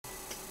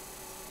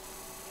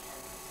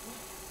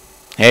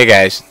Hey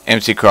guys,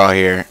 MC Crawl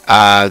here.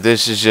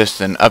 This is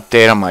just an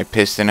update on my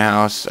Piston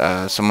House.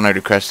 Someone had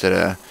requested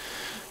a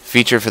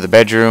feature for the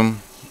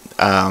bedroom.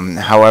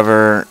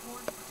 However,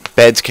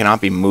 beds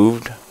cannot be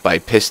moved by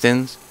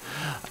pistons.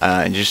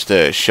 Just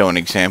to show an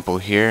example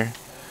here,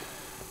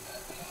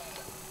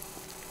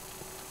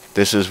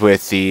 this is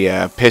with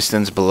the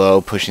pistons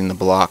below pushing the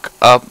block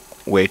up,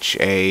 which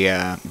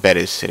a bed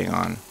is sitting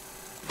on.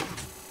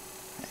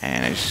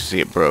 And as you see,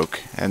 it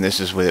broke. And this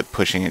is with it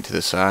pushing it to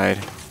the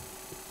side.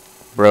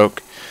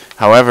 Broke.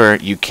 However,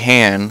 you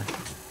can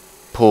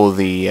pull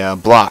the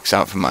blocks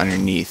out from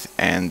underneath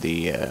and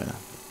the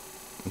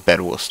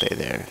bed will stay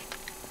there.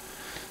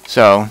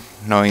 So,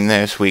 knowing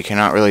this, we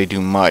cannot really do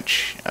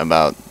much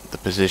about the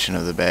position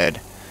of the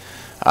bed.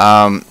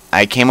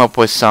 I came up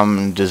with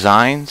some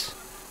designs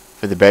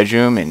for the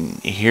bedroom,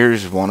 and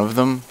here's one of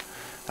them.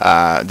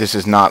 This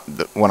is not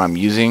what I'm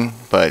using,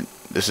 but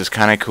this is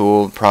kind of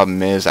cool.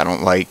 Problem is, I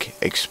don't like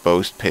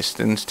exposed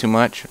pistons too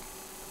much.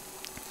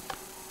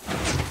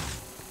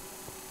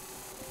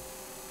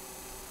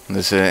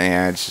 This is,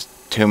 it's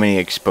just too many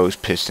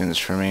exposed pistons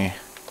for me.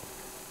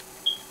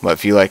 But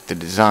if you like the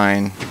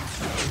design,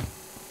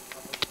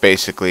 it's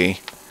basically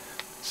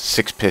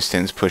 6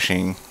 pistons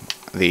pushing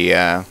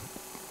the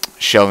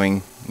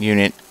shelving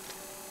unit,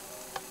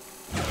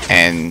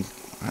 and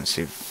let's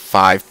see,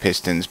 5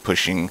 pistons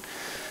pushing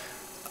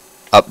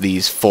up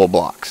these full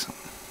blocks.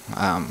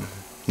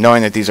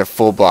 Knowing that these are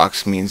full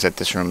blocks means that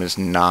this room is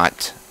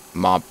not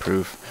mob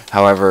proof.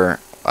 However,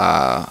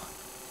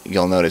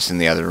 you'll notice in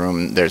the other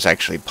room there's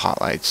actually pot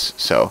lights,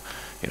 so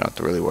you don't have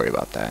to really worry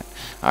about that.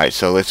 Alright,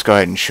 so let's go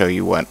ahead and show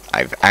you what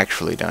I've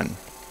actually done.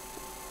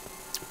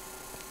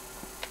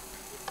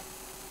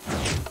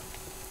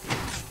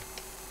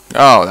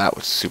 Oh, that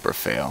was super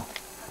fail.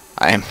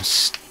 I am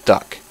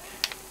stuck.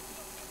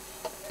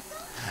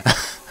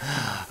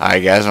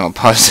 Alright guys, I'm going to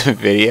pause the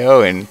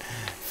video and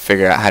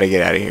figure out how to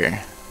get out of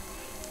here.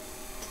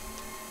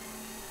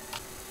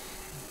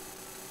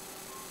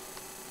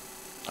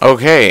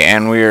 Okay,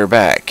 and we are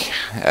back.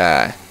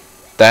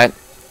 That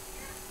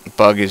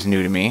bug is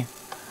new to me.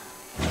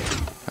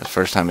 That's the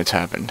first time it's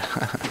happened.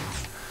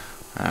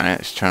 Alright,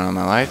 let's turn on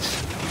my lights.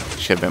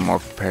 Should have been more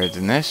prepared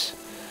than this.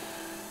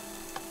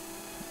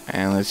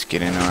 And let's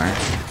get in our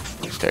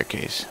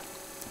staircase.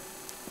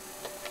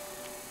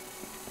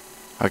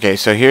 Okay,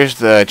 so here's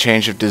the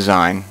change of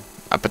design.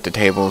 I put the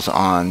tables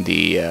on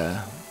the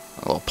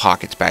little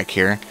pockets back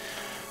here.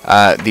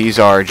 These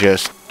are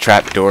just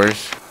trap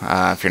doors,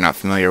 if you're not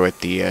familiar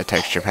with the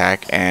texture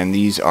pack, and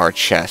these are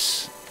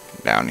chests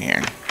down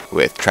here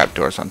with trap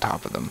doors on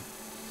top of them.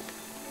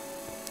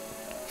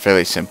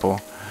 Fairly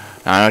simple.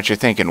 Now I know what you're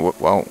thinking.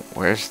 Well,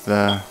 where's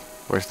the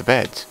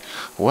beds?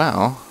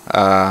 Well,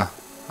 I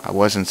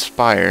was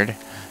inspired,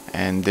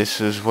 and this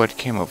is what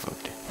came of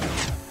it.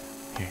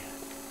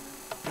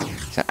 Here.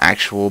 It's an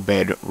actual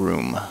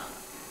bedroom.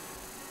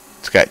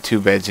 It's got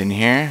 2 beds in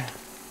here.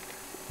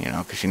 You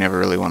know, because you never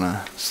really want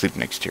to sleep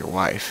next to your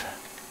wife.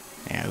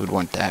 Yeah, who'd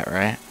want that,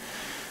 right?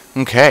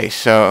 Okay,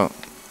 so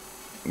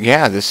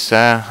yeah, this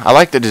I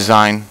like the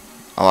design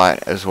a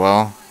lot as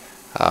well.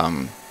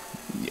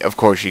 Of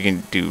course, you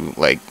can do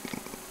like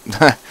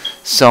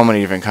so many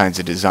different kinds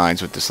of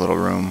designs with this little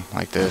room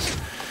like this.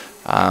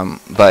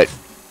 But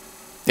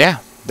yeah,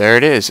 there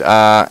it is.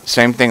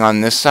 Same thing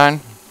on this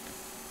side.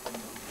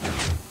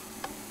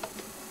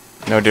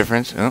 No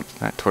difference. Oh,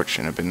 that torch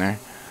shouldn't have been there.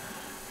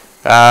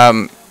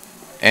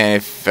 And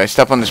if I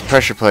step on this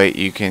pressure plate,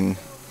 you can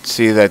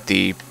see that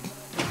the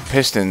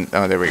piston,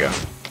 oh, there we go,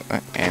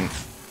 and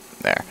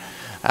there.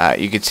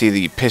 You can see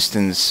the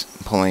pistons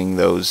pulling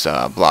those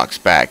blocks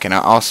back. And I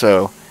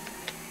also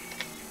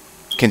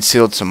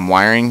concealed some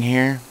wiring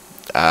here.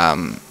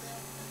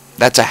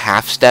 That's a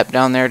half step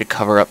down there to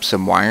cover up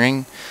some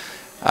wiring.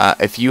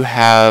 If you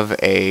have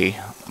a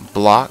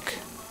block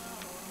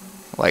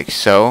like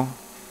so,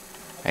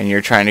 and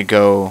you're trying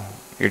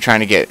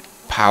to get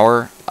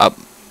power up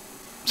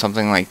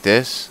something like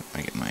this. Let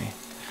me get my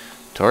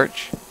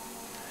torch.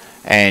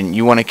 And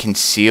you want to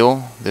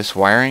conceal this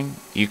wiring,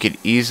 you could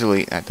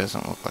easily, that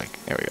doesn't look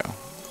like, there we go.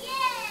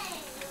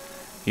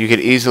 You could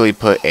easily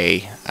put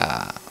a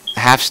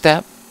half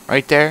step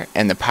right there,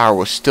 and the power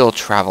will still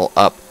travel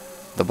up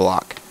the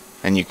block,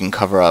 and you can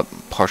cover up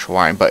partial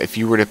wiring. But if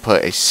you were to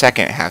put a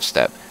second half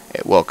step,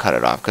 it will cut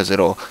it off because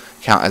it'll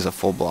count as a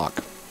full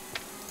block.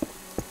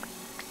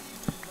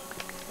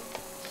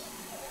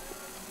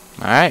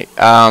 Alright,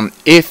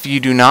 if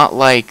you do not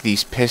like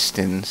these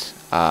pistons,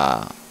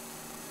 like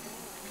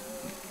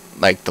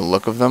the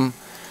look of them,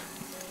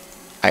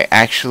 I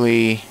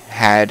actually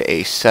had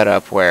a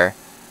setup where,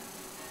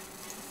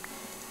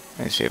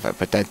 let me see, if I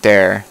put that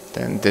there,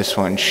 then this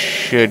one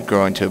should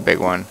grow into a big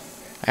one,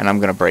 and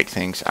I'm gonna break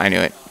things. I knew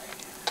it.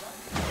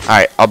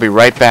 Alright, I'll be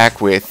right back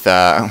with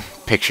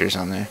pictures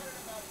on there.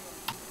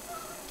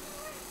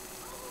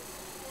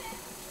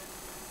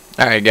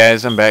 Alright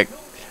guys, I'm back.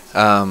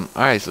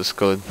 Alright, so let's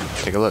go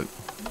take a look.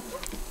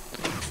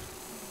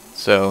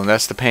 So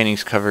that's the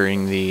paintings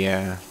covering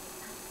the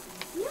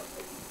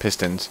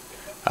pistons.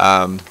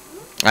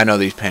 I know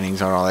these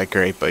paintings aren't all that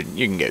great, but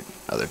you can get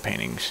other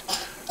paintings.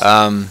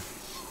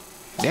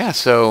 Yeah,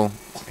 so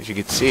as you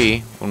can see,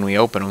 when we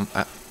open them,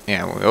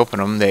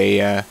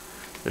 they're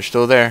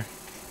still there.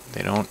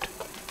 They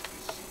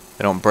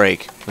don't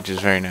break, which is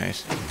very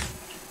nice.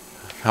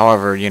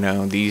 However, you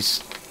know,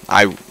 these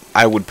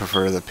I would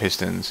prefer the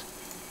pistons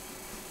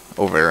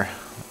over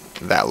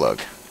that look.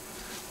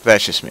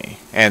 That's just me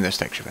and this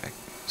texture pack.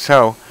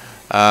 So,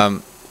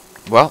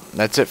 well,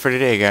 that's it for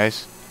today,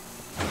 guys.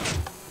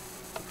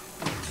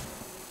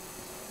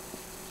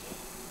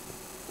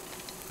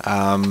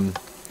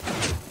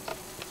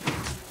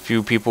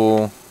 Few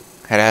people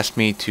had asked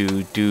me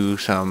to do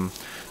some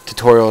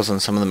tutorials on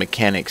some of the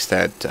mechanics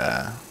that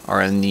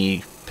are in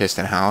the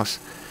Piston House.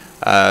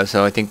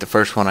 So I think the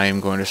first one I am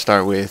going to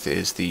start with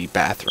is the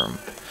bathroom.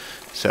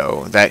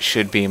 So that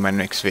should be my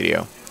next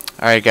video.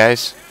 Alright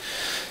guys,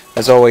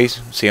 as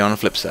always, see you on the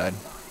flip side.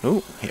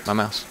 Ooh, hit my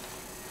mouse.